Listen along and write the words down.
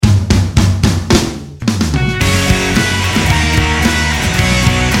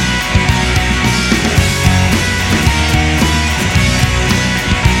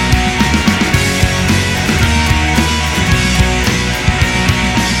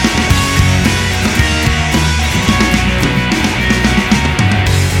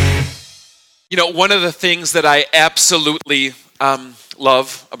You know, one of the things that I absolutely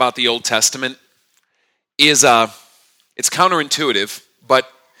love about the Old Testament is it's counterintuitive, but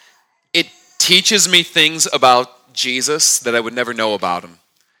it teaches me things about Jesus that I would never know about him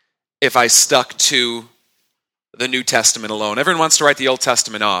if I stuck to the New Testament alone. Everyone wants to write the Old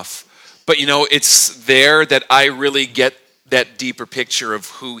Testament off, but you know, it's there that I really get that deeper picture of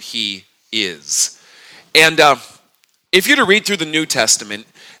who he is. And if you're to read through the New Testament,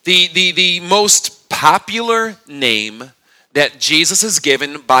 the most popular name that Jesus is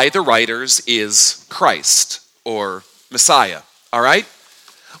given by the writers is Christ or Messiah, all right?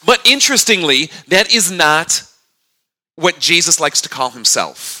 But interestingly, that is not what Jesus likes to call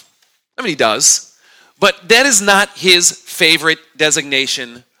himself. I mean, he does, but that is not his favorite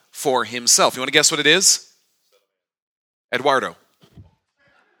designation for himself. You want to guess what it is? Eduardo.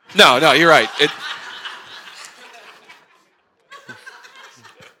 No, you're right.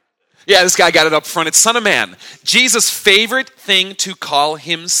 Yeah, this guy got it up front. It's Son of Man. Jesus' favorite thing to call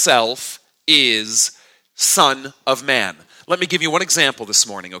himself is Son of Man. Let me give you one example this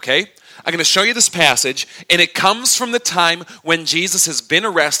morning, okay? I'm going to show you this passage, and it comes from the time when Jesus has been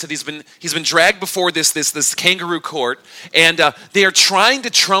arrested. He's been dragged before this kangaroo court, and they are trying to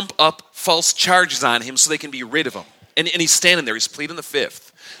trump up false charges on him so they can be rid of him. And he's standing there. He's pleading the fifth.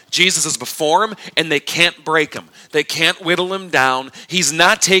 Jesus is before him, and they can't break him. They can't whittle him down. He's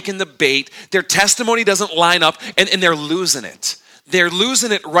not taking the bait. Their testimony doesn't line up, and they're losing it. They're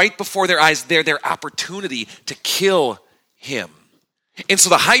losing it right before their eyes. They're their opportunity to kill him. And so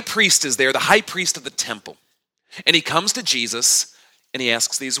the high priest is there, the high priest of the temple. And he comes to Jesus, and he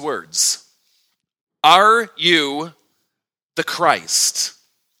asks these words. Are you the Christ?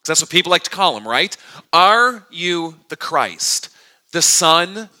 Because that's what people like to call him, right? Are you the Christ, the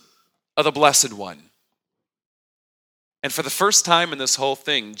Son of the Blessed One? And for the first time in this whole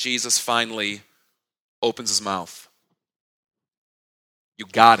thing, Jesus finally opens his mouth. You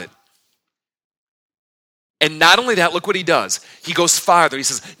got it. And not only that, look what he does. He goes farther. He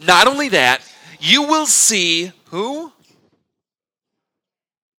says, not only that, you will see who?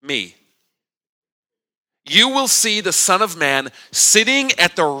 Me. You will see the Son of Man sitting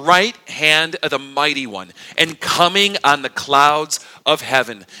at the right hand of the Mighty One and coming on the clouds of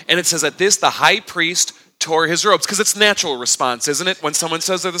heaven. And it says at this, the high priest tore his robes, because it's natural response, isn't it, when someone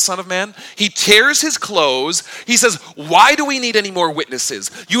says they're the Son of Man? He tears his clothes. He says, why do we need any more witnesses?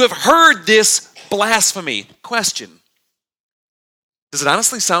 You have heard this blasphemy. Question. Does it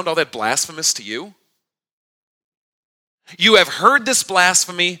honestly sound all that blasphemous to you? You have heard this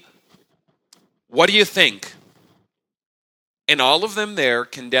blasphemy. What do you think? And all of them there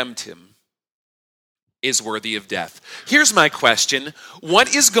condemned him is worthy of death. Here's my question.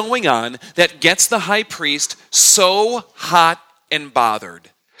 What is going on that gets the high priest so hot and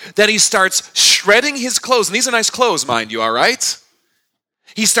bothered that he starts shredding his clothes? And these are nice clothes, mind you, all right?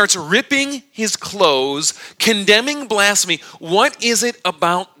 He starts ripping his clothes, condemning blasphemy. What is it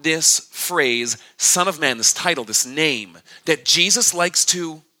about this phrase, Son of Man, this title, this name, that Jesus likes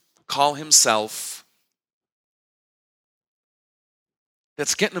to call himself,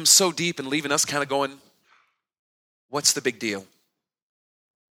 that's getting him so deep and leaving us kind of going, what's the big deal?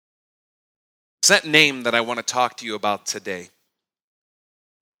 It's that name that I want to talk to you about today.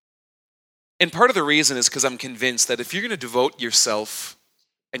 And part of the reason is because I'm convinced that if you're going to devote yourself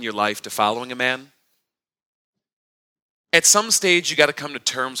and your life to following a man, at some stage you got to come to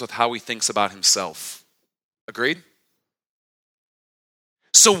terms with how he thinks about himself. Agreed?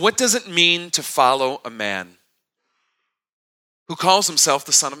 So what does it mean to follow a man who calls himself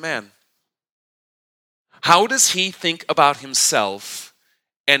the Son of Man? How does he think about himself,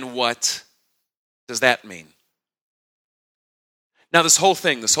 and what does that mean? Now this whole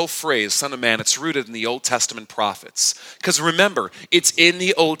thing, this whole phrase, Son of Man, it's rooted in the Old Testament prophets. Because remember, it's in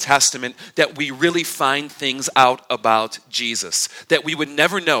the Old Testament that we really find things out about Jesus that we would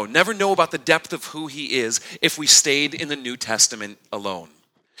never know about the depth of who he is if we stayed in the New Testament alone.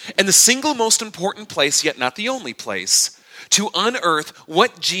 And the single most important place, yet not the only place, to unearth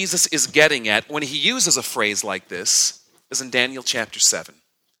what Jesus is getting at when he uses a phrase like this is in Daniel chapter 7.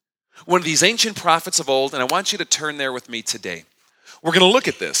 One of these ancient prophets of old, and I want you to turn there with me today. We're going to look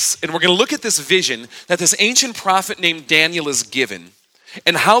at this, and we're going to look at this vision that this ancient prophet named Daniel is given,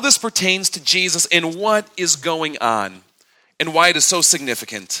 and how this pertains to Jesus and what is going on, and why it is so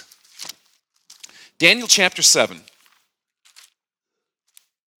significant. Daniel chapter 7.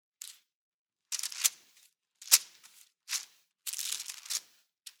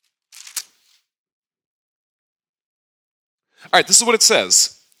 All right, this is what it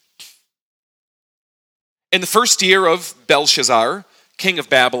says. In the first year of Belshazzar, king of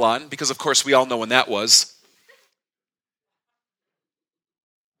Babylon, because of course we all know when that was,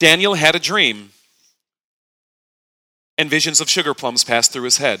 Daniel had a dream, and visions of sugar plums passed through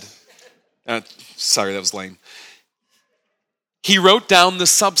his head. Sorry, that was lame. He wrote down the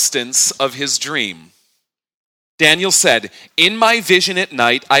substance of his dream. Daniel said, "In my vision at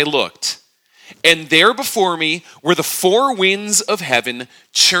night I looked, and there before me were the four winds of heaven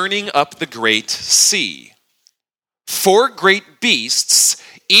churning up the great sea. Four great beasts,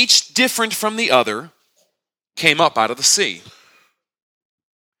 each different from the other, came up out of the sea.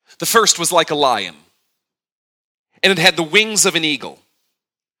 The first was like a lion, and it had the wings of an eagle.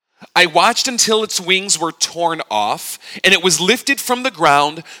 I watched until its wings were torn off, and it was lifted from the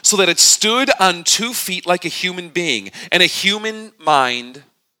ground so that it stood on 2 feet like a human being, and a human mind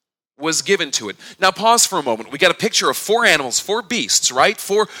was given to it." Now pause for a moment. We got a picture of 4 animals, 4 beasts, right?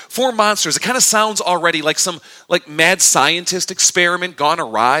 Four monsters. It kind of sounds already like some mad scientist experiment gone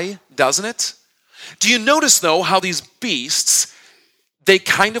awry, doesn't it? Do you notice though how these beasts, they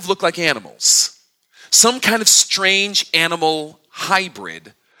kind of look like animals? Some kind of strange animal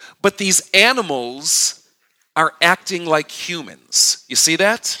hybrid. But these animals are acting like humans. You see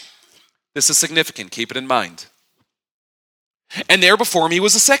that? This is significant. Keep it in mind. "And there before me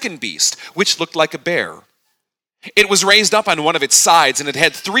was a second beast, which looked like a bear. It was raised up on one of its sides, and it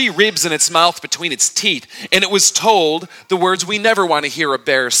had 3 ribs in its mouth between its teeth. And it was told the words we never want to hear a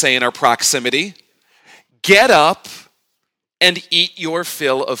bear say in our proximity: 'Get up and eat your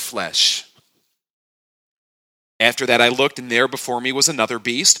fill of flesh.' After that I looked, and there before me was another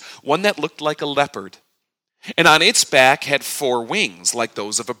beast, one that looked like a leopard. And on its back had 4 wings, like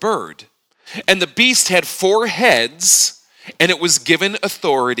those of a bird. And the beast had 4 heads, and it was given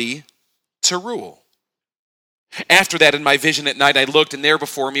authority to rule. After that, in my vision at night, I looked, and there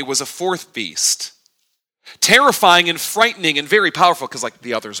before me was a 4th beast, terrifying and frightening and very powerful," because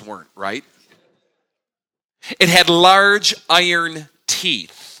the others weren't, right? "It had large iron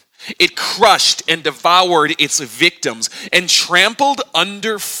teeth. It crushed and devoured its victims and trampled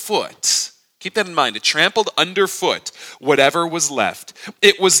underfoot." Keep that in mind. It trampled underfoot whatever was left.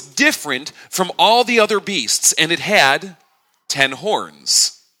 "It was different from all the other beasts, and it had 10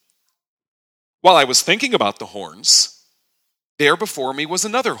 horns. While I was thinking about the horns, there before me was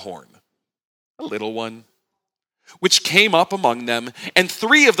another horn, a little one, which came up among them, and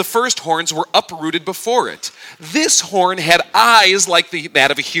 3 of the first horns were uprooted before it. This horn had eyes like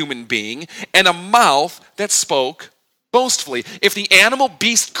that of a human being, and a mouth that spoke boastfully." If the animal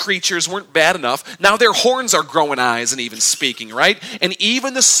beast creatures weren't bad enough, now their horns are growing eyes and even speaking, right? "And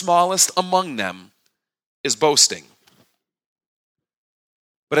even the smallest among them is boasting."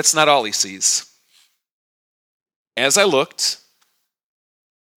 But it's not all he sees. "As I looked,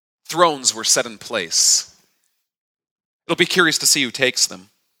 thrones were set in place. It'll be curious to see who takes them.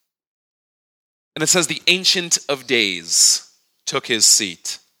 And it says the Ancient of Days took his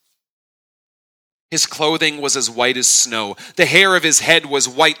seat. His clothing was as white as snow. The hair of his head was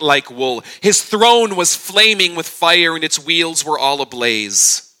white like wool. His throne was flaming with fire, and its wheels were all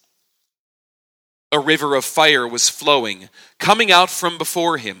ablaze. A river of fire was flowing, coming out from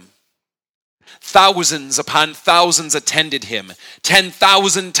before him. Thousands upon thousands attended him.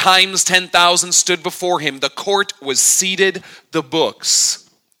 10,000 times 10,000 stood before him. The court was seated. The books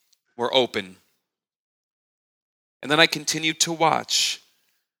were open. And then I continued to watch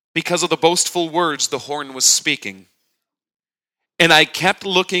because of the boastful words the horn was speaking. And I kept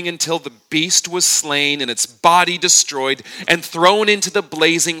looking until the beast was slain and its body destroyed and thrown into the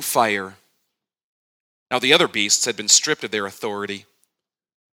blazing fire. Now the other beasts had been stripped of their authority,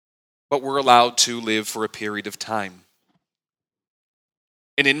 but were allowed to live for a period of time.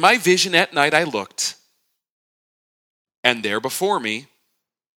 And in my vision at night I looked, and there before me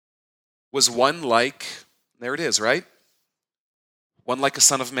was one like," there it is, right? "One like a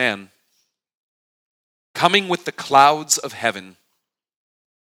son of man, coming with the clouds of heaven.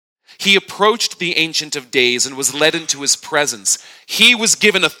 He approached the Ancient of Days and was led into his presence. He was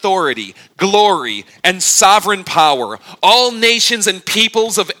given authority, glory, and sovereign power. All nations and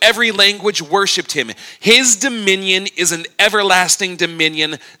peoples of every language worshipped him. His dominion is an everlasting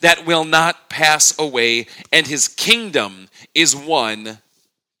dominion that will not pass away, and his kingdom is one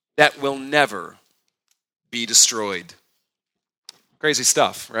that will never be destroyed." Crazy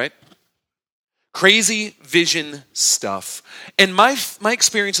stuff, right? Crazy vision stuff. And my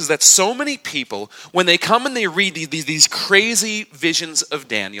experience is that so many people, when they come and they read these crazy visions of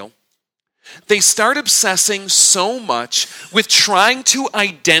Daniel, they start obsessing so much with trying to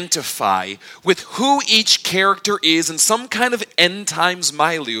identify with who each character is in some kind of end times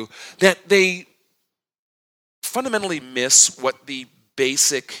milieu that they fundamentally miss what the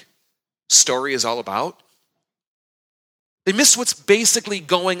basic story is all about. They miss what's basically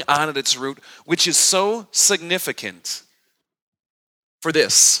going on at its root, which is so significant for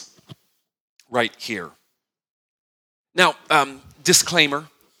this right here. Now, disclaimer,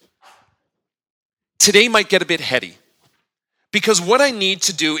 today might get a bit heady because what I need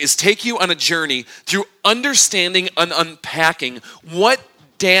to do is take you on a journey through understanding and unpacking what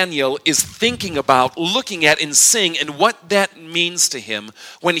Daniel is thinking about, looking at, and seeing, and what that means to him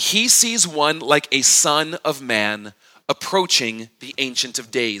when he sees one like a son of man approaching the Ancient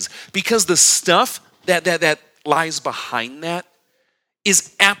of Days. Because the stuff that lies behind that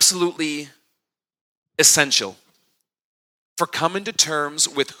is absolutely essential for coming to terms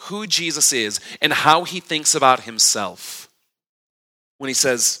with who Jesus is and how he thinks about himself when he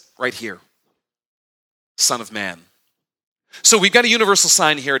says right here, Son of Man. So we've got a universal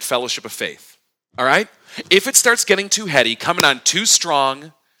sign here at Fellowship of Faith, all right? If it starts getting too heady, coming on too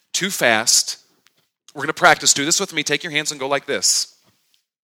strong, too fast, we're going to practice. Do this with me. Take your hands and go like this.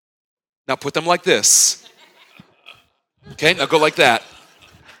 Now put them like this. Okay, now go like that.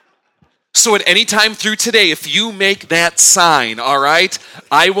 So at any time through today, if you make that sign, all right,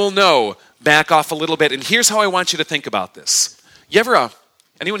 I will know. Back off a little bit. And here's how I want you to think about this. You ever,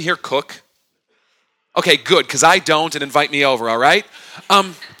 anyone here cook? Okay, good, because I don't, and invite me over, all right?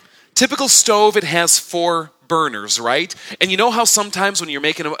 Typical stove, it has 4 burners, right? And you know how sometimes when you're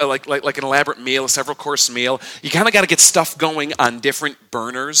making like an elaborate meal, a several-course meal, you kind of got to get stuff going on different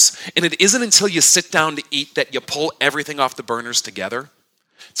burners, and it isn't until you sit down to eat that you pull everything off the burners together.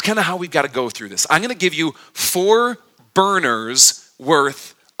 It's kind of how we've got to go through this. I'm going to give you 4 burners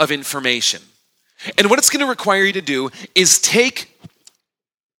worth of information. And what it's going to require you to do is take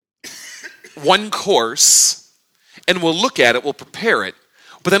one course, and we'll look at it, we'll prepare it,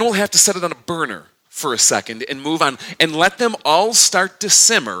 but then we'll have to set it on a burner for a second and move on and let them all start to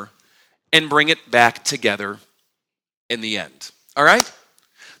simmer and bring it back together in the end. All right?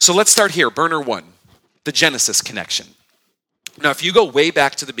 So let's start here. Burner 1, the Genesis connection. Now, if you go way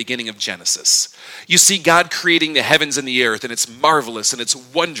back to the beginning of Genesis, you see God creating the heavens and the earth, and it's marvelous, and it's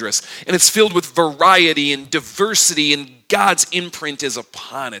wondrous, and it's filled with variety and diversity, and God's imprint is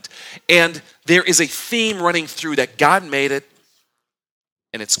upon it. And there is a theme running through that God made it,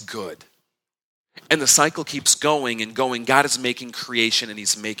 and it's good. And the cycle keeps going and going. God is making creation, and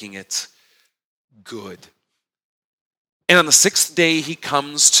he's making it good. And on the 6th day, he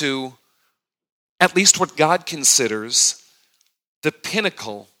comes to at least what God considers the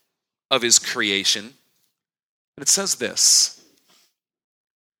pinnacle of his creation. And it says this.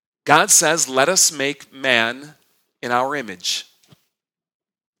 God says, let us make man in our image,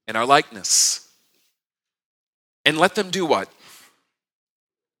 in our likeness. And let them do what?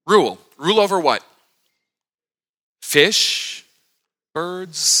 Rule. Rule over what? Fish,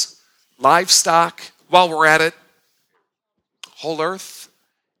 birds, livestock, while we're at it, whole earth,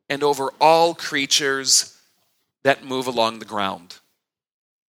 and over all creatures that move along the ground.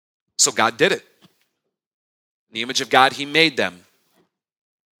 So God did it. In the image of God, he made them.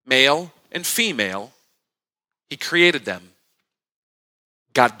 Male and female, he created them.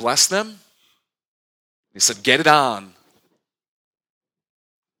 God blessed them. He said, get it on.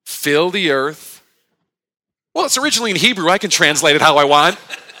 Fill the earth. Well, it's originally in Hebrew. I can translate it how I want.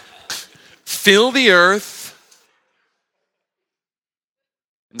 Fill the earth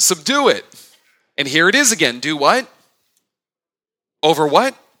and subdue it. And here it is again. Do what? Over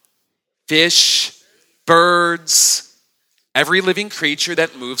what? Fish, birds, every living creature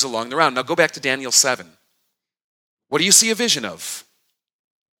that moves along the ground. Now go back to Daniel 7. What do you see a vision of?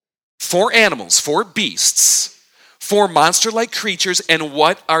 4 animals, 4 beasts, 4 monster-like creatures, and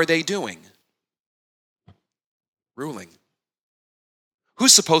what are they doing? Ruling.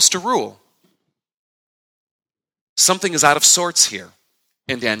 Who's supposed to rule? Something is out of sorts here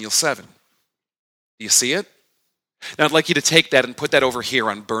in Daniel 7. Do you see it? Now I'd like you to take that and put that over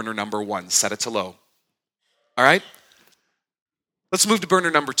here on burner number 1. Set it to low. All right? Let's move to burner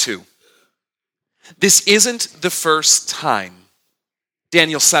number 2. This isn't the first time,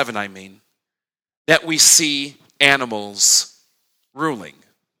 Daniel 7 I mean, that we see animals ruling.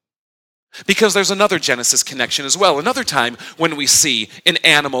 Because there's another Genesis connection as well. Another time when we see an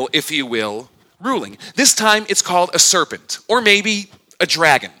animal, if you will, ruling. This time it's called a serpent, or maybe a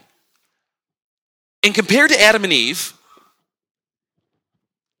dragon. And compared to Adam and Eve,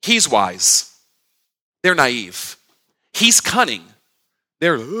 he's wise. They're naive. He's cunning.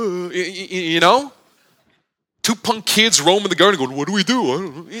 They're, you know? 2 punk kids roaming the garden going, what do we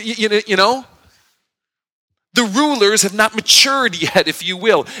do? You know? The rulers have not matured yet, if you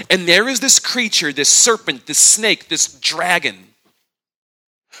will. And there is this creature, this serpent, this snake, this dragon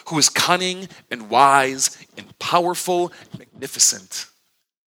who is cunning and wise and powerful and magnificent.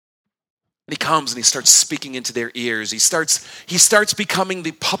 And he comes and he starts speaking into their ears. He starts becoming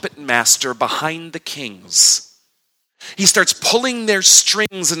the puppet master behind the kings. He starts pulling their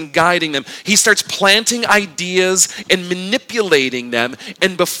strings and guiding them. He starts planting ideas and manipulating them.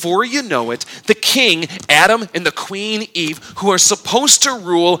 And before you know it, the king, Adam, and the queen, Eve, who are supposed to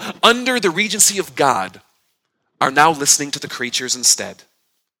rule under the regency of God, are now listening to the creatures instead.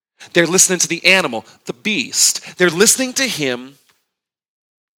 They're listening to the animal, the beast. They're listening to him.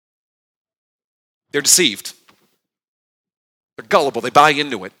 They're deceived. They're gullible. They buy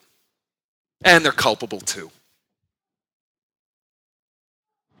into it. And they're culpable too.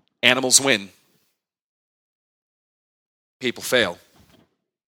 Animals win. People fail.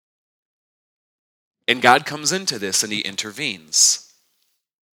 And God comes into this and he intervenes.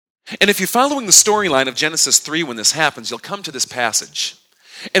 And if you're following the storyline of Genesis 3 when this happens, you'll come to this passage.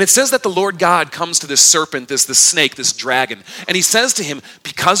 And it says that the Lord God comes to this serpent, this snake, this dragon, and he says to him,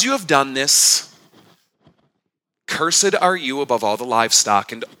 because you have done this, cursed are you above all the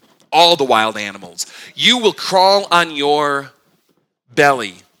livestock and all the wild animals. You will crawl on your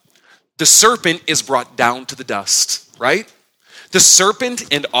belly. The serpent is brought down to the dust, right? The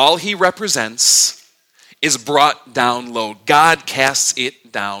serpent and all he represents is brought down low. God casts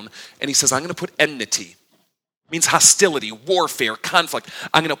it down, and he says, I'm going to put enmity. It means hostility, warfare, conflict.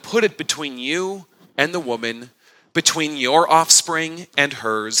 I'm going to put it between you and the woman, between your offspring and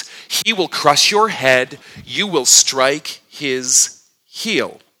hers. He will crush your head. You will strike his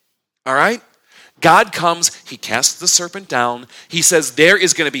heel. All right? God comes, he casts the serpent down. He says, there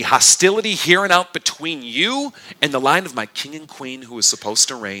is going to be hostility here and out between you and the line of my king and queen who is supposed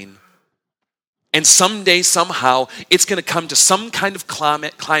to reign. And someday, somehow, it's going to come to some kind of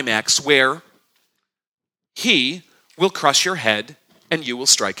climax where he will crush your head and you will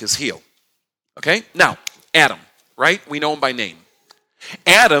strike his heel. Okay? Now, Adam, right? We know him by name.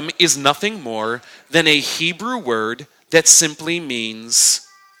 Adam is nothing more than a Hebrew word that simply means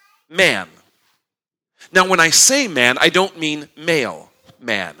man. Now, when I say man, I don't mean male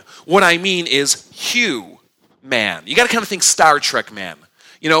man. What I mean is hue man. You got to kind of think Star Trek man.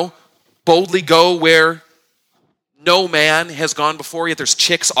 You know, boldly go where no man has gone before, yet there's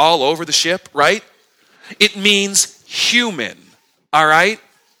chicks all over the ship, right? It means human, all right?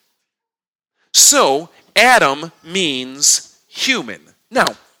 So, Adam means human.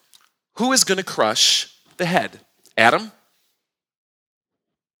 Now, who is going to crush the head? Adam?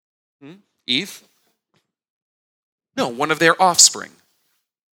 Eve? No, one of their offspring,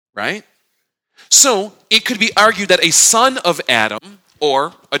 right? So it could be argued that a son of Adam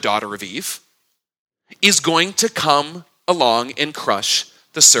or a daughter of Eve is going to come along and crush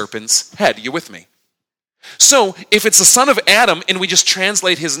the serpent's head. You with me? So if it's a son of Adam and we just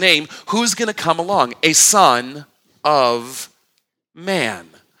translate his name, who's going to come along? A son of man.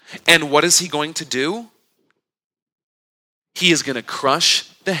 And what is he going to do? He is going to crush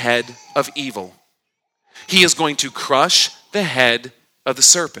the head of evil. He is going to crush the head of the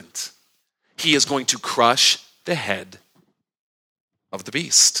serpent. He is going to crush the head of the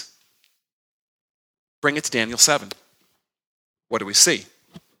beast. Bring it to Daniel 7. What do we see?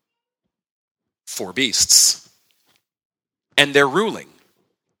 4 beasts. And they're ruling.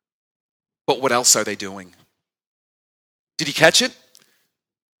 But what else are they doing? Did you catch it?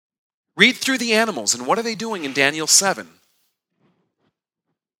 Read through the animals, and what are they doing in Daniel 7?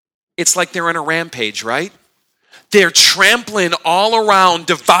 It's like they're on a rampage, right? They're trampling all around,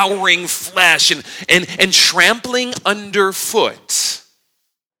 devouring flesh and trampling underfoot.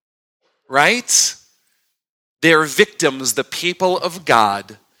 Right? They're victims, the people of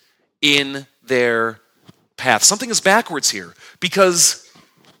God, in their path. Something is backwards here, because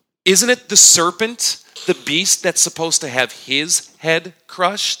isn't it the serpent, the beast, that's supposed to have his head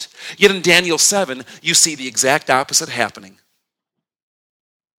crushed? Yet in Daniel 7, you see the exact opposite happening.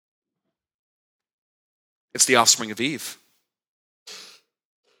 It's the offspring of Eve,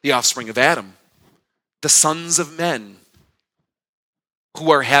 the offspring of Adam, the sons of men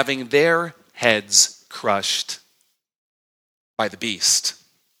who are having their heads crushed by the beast.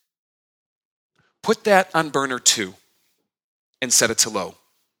 Put that on burner 2 and set it to low.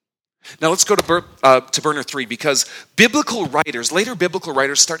 Now let's go to burner 3, because later biblical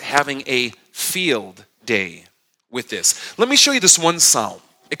writers start having a field day with this. Let me show you this one psalm.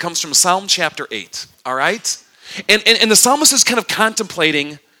 It comes from Psalm chapter 8, all right? And the psalmist is kind of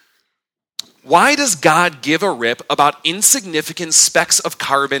contemplating, why does God give a rip about insignificant specks of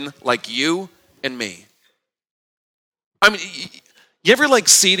carbon like you and me? I mean, you ever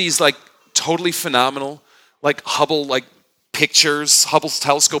see these totally phenomenal, Hubble pictures, Hubble's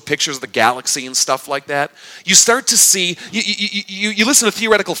telescope pictures of the galaxy and stuff like that, you start to see, you listen to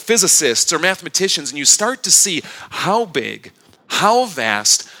theoretical physicists or mathematicians, and you start to see how big, how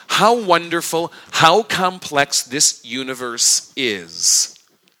vast, how wonderful, how complex this universe is.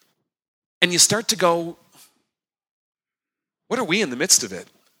 And you start to go, what are we in the midst of it?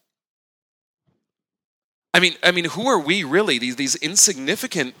 I mean, who are we really? These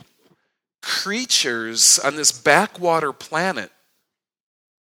insignificant creatures on this backwater planet.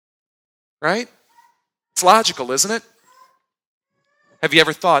 Right? It's logical, isn't it? Have you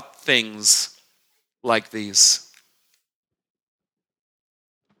ever thought things like these?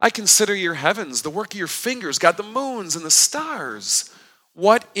 I consider your heavens, the work of your fingers, God, the moons and the stars.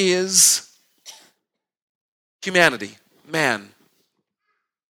 What is humanity, man,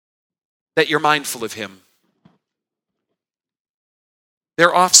 that you're mindful of him?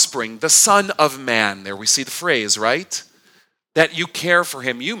 Their offspring, the Son of Man. There we see the phrase, right? That you care for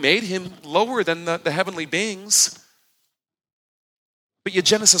him. You made him lower than the heavenly beings. But you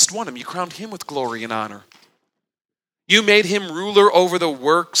Genesis 1 him. You crowned him with glory and honor. You made him ruler over the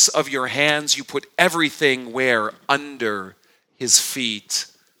works of your hands. You put everything where? Under his feet.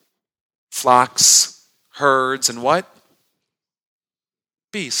 Flocks, herds, and what?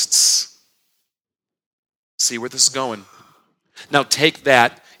 Beasts. See where this is going. Now take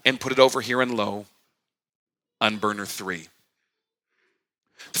that and put it over here in low on burner 3.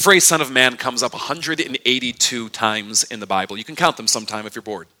 The phrase Son of Man comes up 182 times in the Bible. You can count them sometime if you're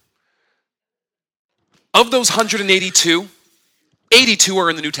bored. Of those 182, 82 are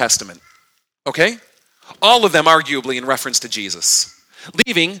in the New Testament. Okay? All of them arguably in reference to Jesus.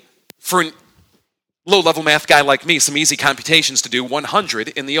 Leaving, for a low-level math guy like me, some easy computations to do, 100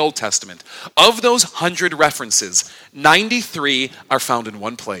 in the Old Testament. Of those 100 references, 93 are found in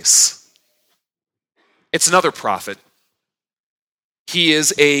one place. It's another prophet. He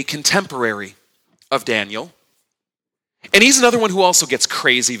is a contemporary of Daniel. And he's another one who also gets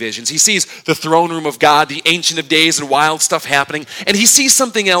crazy visions. He sees the throne room of God, the Ancient of Days, and wild stuff happening. And he sees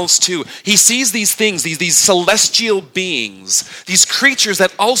something else too. He sees these things, these celestial beings, these creatures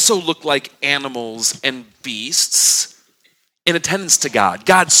that also look like animals and beasts in attendance to God.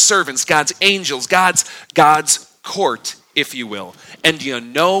 God's servants, God's angels, God's court, if you will. And do you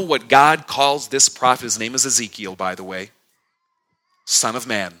know what God calls this prophet? His name is Ezekiel, by the way. Son of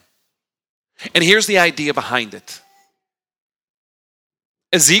Man. And here's the idea behind it.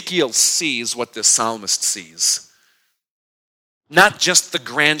 Ezekiel sees what this psalmist sees. Not just the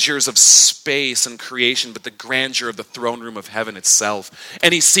grandeurs of space and creation, but the grandeur of the throne room of heaven itself.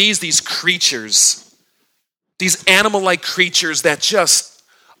 And he sees these creatures, these animal-like creatures that just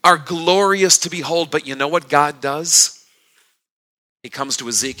are glorious to behold. But you know what God does? He comes to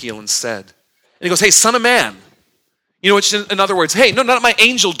Ezekiel and said, and he goes, hey, son of man. You know, which in other words, hey, no, not my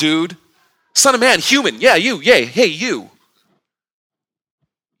angel dude. Son of man, human, yeah, you, yay, hey, you.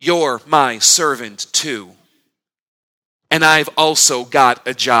 You're my servant too. And I've also got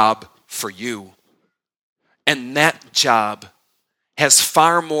a job for you. And that job has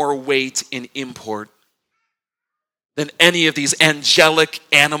far more weight and import than any of these angelic,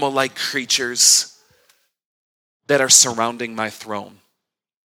 animal-like creatures that are surrounding my throne.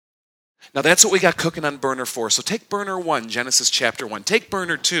 Now that's what we got cooking on burner 4. So take burner 1, Genesis chapter 1. Take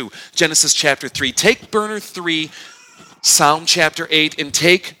burner 2, Genesis chapter 3. Take burner 3, Psalm chapter 8, and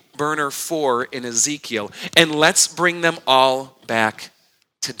take burner 4 in Ezekiel. And let's bring them all back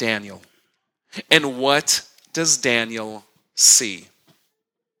to Daniel. And what does Daniel see?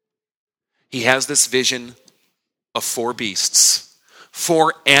 He has this vision of 4 beasts,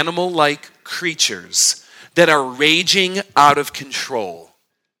 4 animal-like creatures that are raging out of control.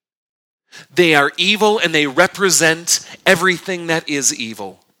 They are evil and they represent everything that is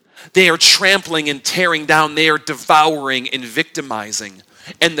evil. They are trampling and tearing down. They are devouring and victimizing.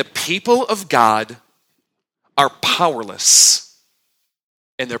 And the people of God are powerless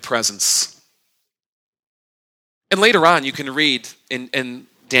in their presence. And later on, you can read in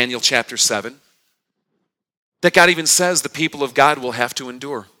Daniel chapter 7 that God even says the people of God will have to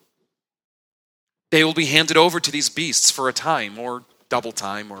endure. They will be handed over to these beasts for a time, or double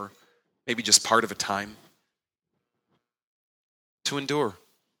time, or maybe just part of a time, to endure,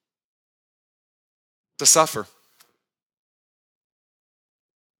 to suffer.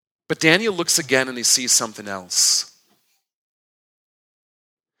 But Daniel looks again and he sees something else.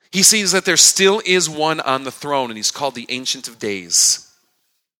 He sees that there still is one on the throne, and he's called the Ancient of Days.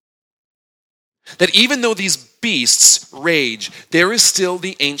 That even though these beasts rage, there is still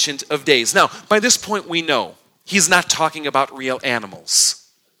the Ancient of Days. Now, by this point we know he's not talking about real animals,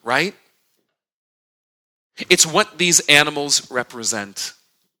 right? It's what these animals represent.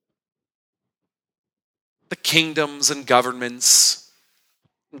 The kingdoms and governments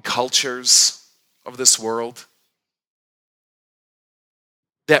and cultures of this world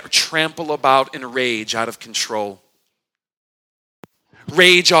that trample about in rage out of control.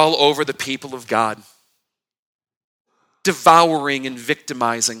 Rage all over the people of God. Devouring and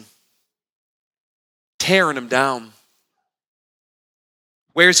victimizing. Tearing them down.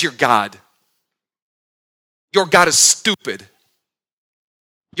 Where's your God? Your God is stupid.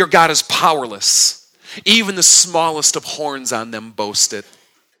 Your God is powerless. Even the smallest of horns on them boast it.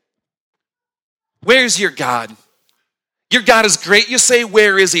 Where's your God? Your God is great. You say,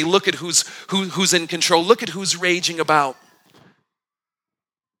 where is he? Look at who's in control. Look at who's raging about.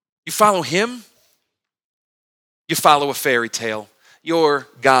 You follow him? You follow a fairy tale. Your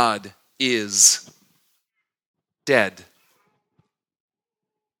God is dead.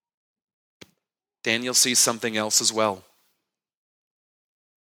 Daniel sees something else as well.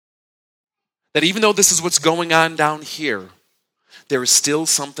 That even though this is what's going on down here, there is still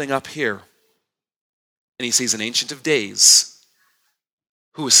something up here. And he sees an Ancient of Days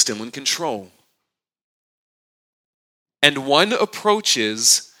who is still in control. And one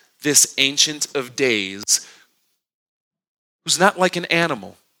approaches this Ancient of Days who's not like an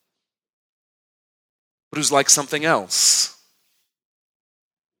animal, but who's like something else.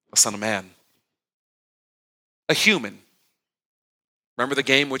 A son of man. A human. Remember the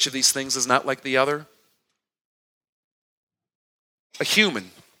game, which of these things is not like the other? A human.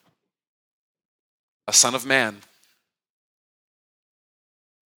 A son of man.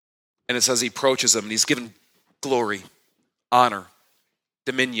 And it says he approaches him and he's given glory, honor,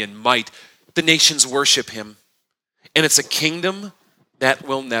 dominion, might. The nations worship him. And it's a kingdom that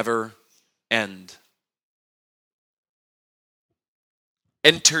will never end.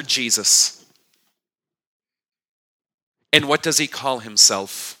 Enter Jesus. And what does he call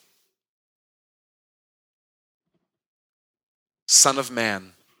himself? Son of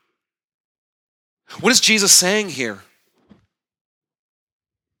Man. What is Jesus saying here?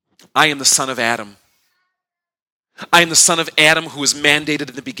 I am the son of Adam. I am the son of Adam who was mandated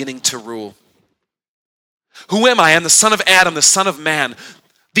in the beginning to rule. Who am I? I'm the son of Adam, the son of man,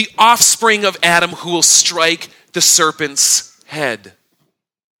 the offspring of Adam who will strike the serpent's head.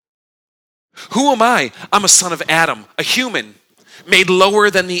 Who am I? I'm a son of Adam, a human, made lower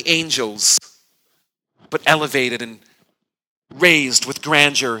than the angels, but elevated and raised with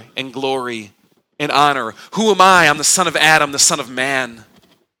grandeur and glory and honor. Who am I? I'm the son of Adam, the son of man.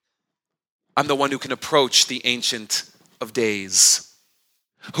 I'm the one who can approach the Ancient of Days.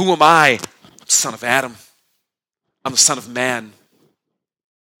 Who am I? Son of Adam. I'm the son of man.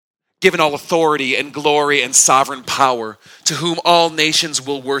 Given all authority and glory and sovereign power, to whom all nations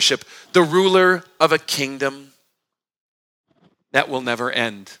will worship, the ruler of a kingdom that will never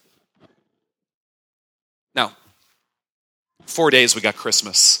end. Now, 4 days we got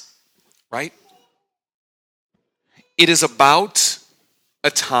Christmas, right? It is about a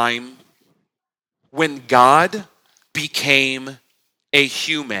time when God became a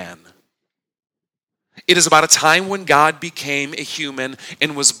human. It is about a time when God became a human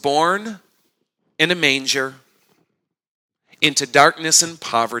and was born in a manger into darkness and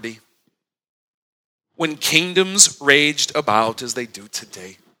poverty, when kingdoms raged about as they do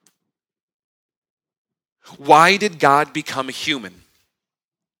today. Why did God become a human?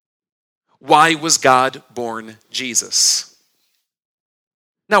 Why was God born Jesus?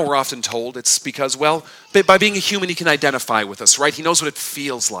 Now we're often told it's because, well, by being a human he can identify with us, right? He knows what it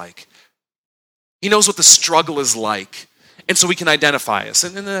feels like. He knows what the struggle is like, and so he can identify us,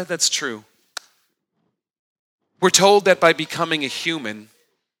 and that's true. We're told that by becoming a human,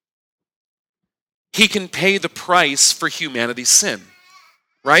 he can pay the price for humanity's sin,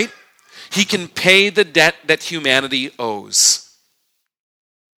 right? He can pay the debt that humanity owes.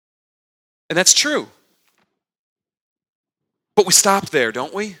 And that's true. But we stop there,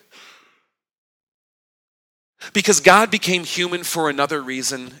 don't we? Because God became human for another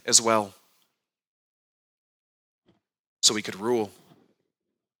reason as well. So he could rule.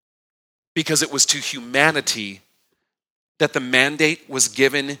 Because it was to humanity that the mandate was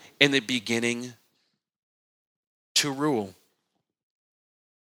given in the beginning to rule.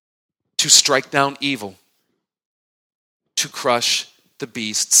 To strike down evil. To crush the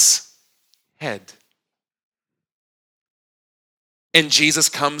beast's head. And Jesus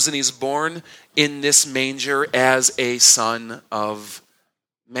comes and he's born in this manger as a son of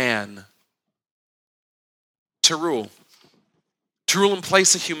man. To rule. To rule in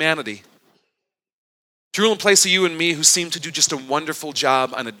place of humanity. To rule in place of you and me who seem to do just a wonderful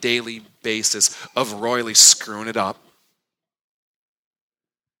job on a daily basis of royally screwing it up.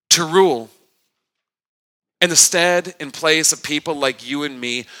 To rule in the stead and place of people like you and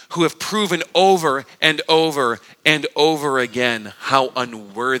me who have proven over and over and over again how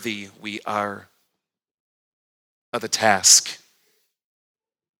unworthy we are of the task.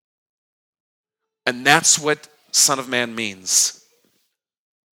 And that's what Son of Man means.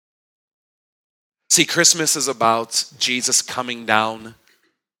 See, Christmas is about Jesus coming down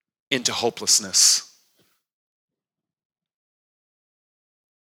into hopelessness,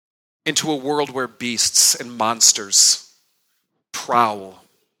 into a world where beasts and monsters prowl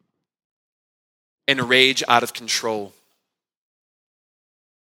and rage out of control,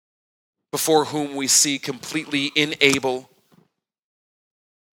 before whom we see completely unable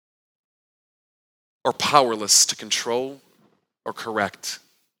or powerless to control or correct.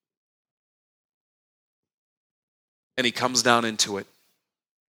 And he comes down into it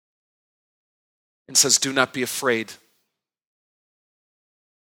and says, do not be afraid.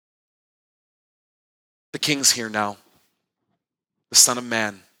 The King's here now, the Son of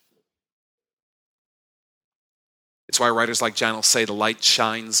Man. It's why writers like John will say the light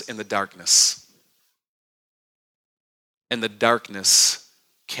shines in the darkness, and the darkness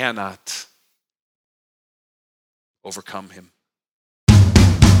cannot overcome him.